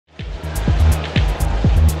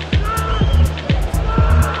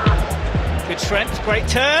Trent, great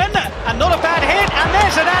turn, and not a bad hit, and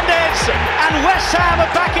there's Hernandez, and West Ham are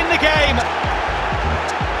back in the game.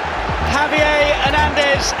 Javier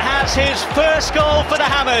Hernandez has his first goal for the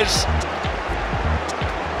Hammers.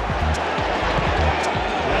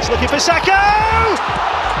 That's looking for Sacco!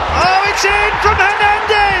 Oh, it's in from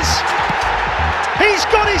Hernandez! He's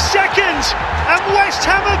got his second, and West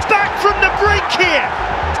Ham are back from the brink here.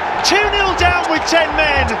 2-0 down with 10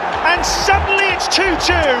 men, and suddenly it's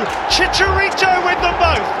 2-2. Chicharito with them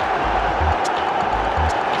both.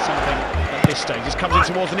 Something at this stage just comes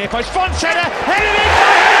in towards the near post. Fonts header, headed in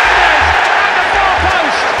by Hernandez at the far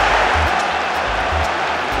post.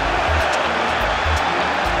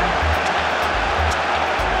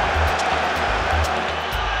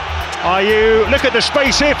 Look at the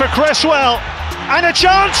space here for Cresswell, and a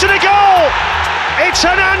chance and a goal. It's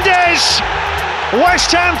Hernandez.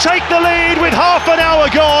 West Ham take the lead with half an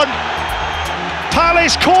hour gone.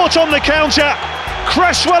 Palace caught on the counter.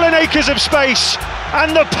 Cresswell in acres of space,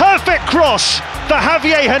 and the perfect cross for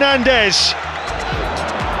Javier Hernandez.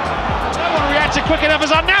 No one reacted quick enough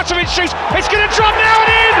as Arnautovic shoots. It's going to drop now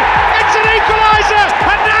and in. It's an equaliser.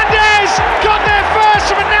 Hernandez got there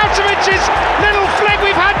first from Arnautovic's little flick.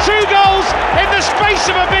 We've had 2 goals in the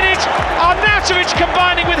space of a minute. Arnautovic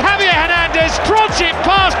combining with Javier Hernandez, prods it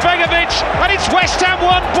past Begovic, and it's West Ham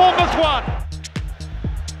 1, Bournemouth 1.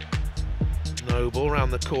 Noble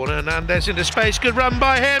round the corner, Hernandez into space, good run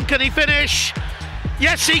by him, can he finish?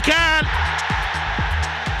 Yes he can!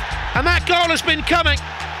 And that goal has been coming.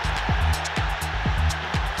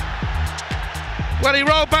 Well, he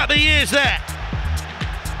rolled back the years there.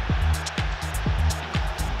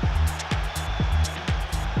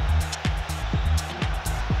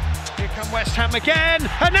 Here come West Ham again,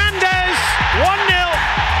 Hernandez, 1-0.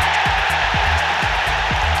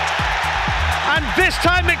 And this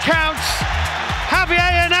time it counts.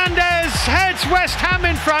 Javier Hernandez heads West Ham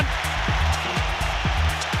in front.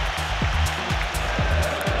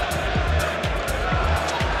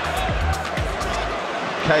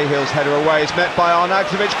 Cahill's header away is met by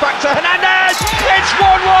Arnautovic, back to Hernandez, it's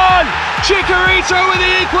 1-1! Chicharito with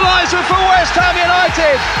the equaliser for West Ham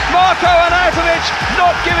United. Marco Arnautovic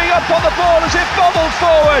not giving up on the ball as it bobbled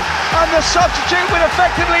forward, and the substitute with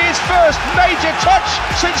effectively his first major touch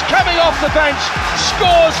since coming off the bench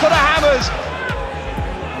scores for the Hammers.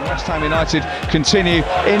 West Ham United continue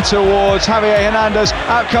in towards Javier Hernandez.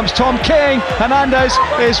 Out comes Tom King. Hernandez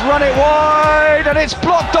is run it wide, and it's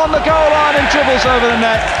blocked on the goal line and dribbles over the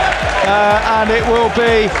net. And it will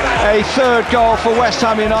be a 3rd goal for West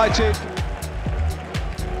Ham United.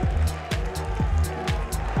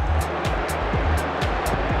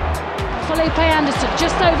 Felipe Anderson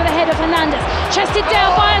just over the head of Hernandez, chested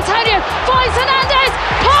down by Antonio, finds Hernandez,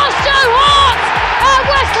 past Joe Hart, and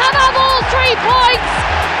West Ham have all 3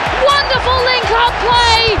 points. Wonderful link-up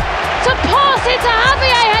play to pass it to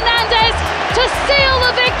Javier Hernandez to seal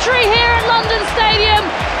the victory here at London Stadium.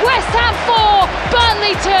 West Ham 4,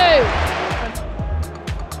 Burnley 2.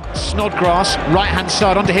 Snodgrass, right-hand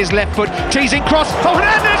side onto his left foot, teasing cross. Oh,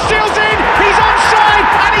 Hernandez steals in, he's onside,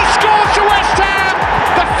 and he scores to West Ham.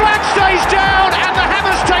 The flag stays down, and the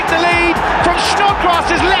Hammers take the lead from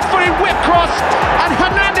Snodgrass's left-footed whip cross, and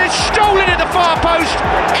Hernandez stole it at the far post.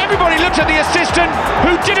 Everybody looked at the assistant,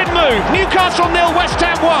 who didn't move. Newcastle 0, West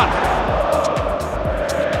Ham 1.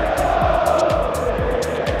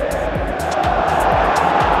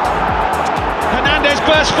 Hernandez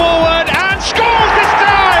bursts forward and scores this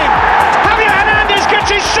time! Javier Hernandez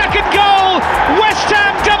gets his 2nd goal! West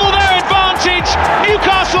Ham double their advantage!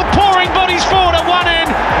 Newcastle pouring bodies forward at one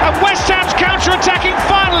end, and West Ham's counter-attacking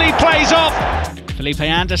finally plays off. Felipe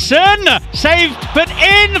Anderson, saved but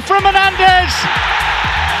in from Hernandez!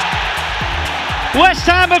 West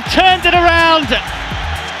Ham have turned it around!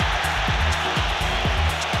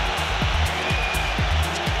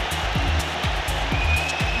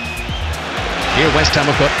 Here West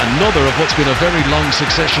Ham have got another of what's been a very long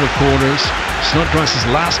succession of corners. Snodgrass's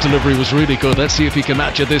last delivery was really good. Let's see if he can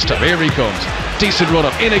match it this time. Here he comes. Decent run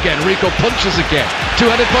up. In again. Rico punches again.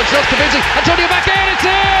 2-handed punch. That's to Vinci. Antonio back in. It's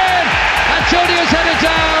in! Antonio's headed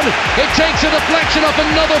down. It takes a deflection off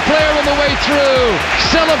another player on the way through.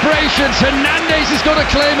 Celebrations. Hernandez is going to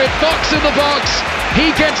claim it. Fox in the box. He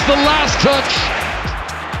gets the last touch.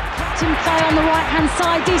 Captain play on the right-hand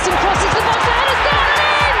side. Decent cross into the box. The header's down and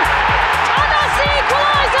in! And that's the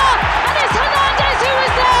equaliser!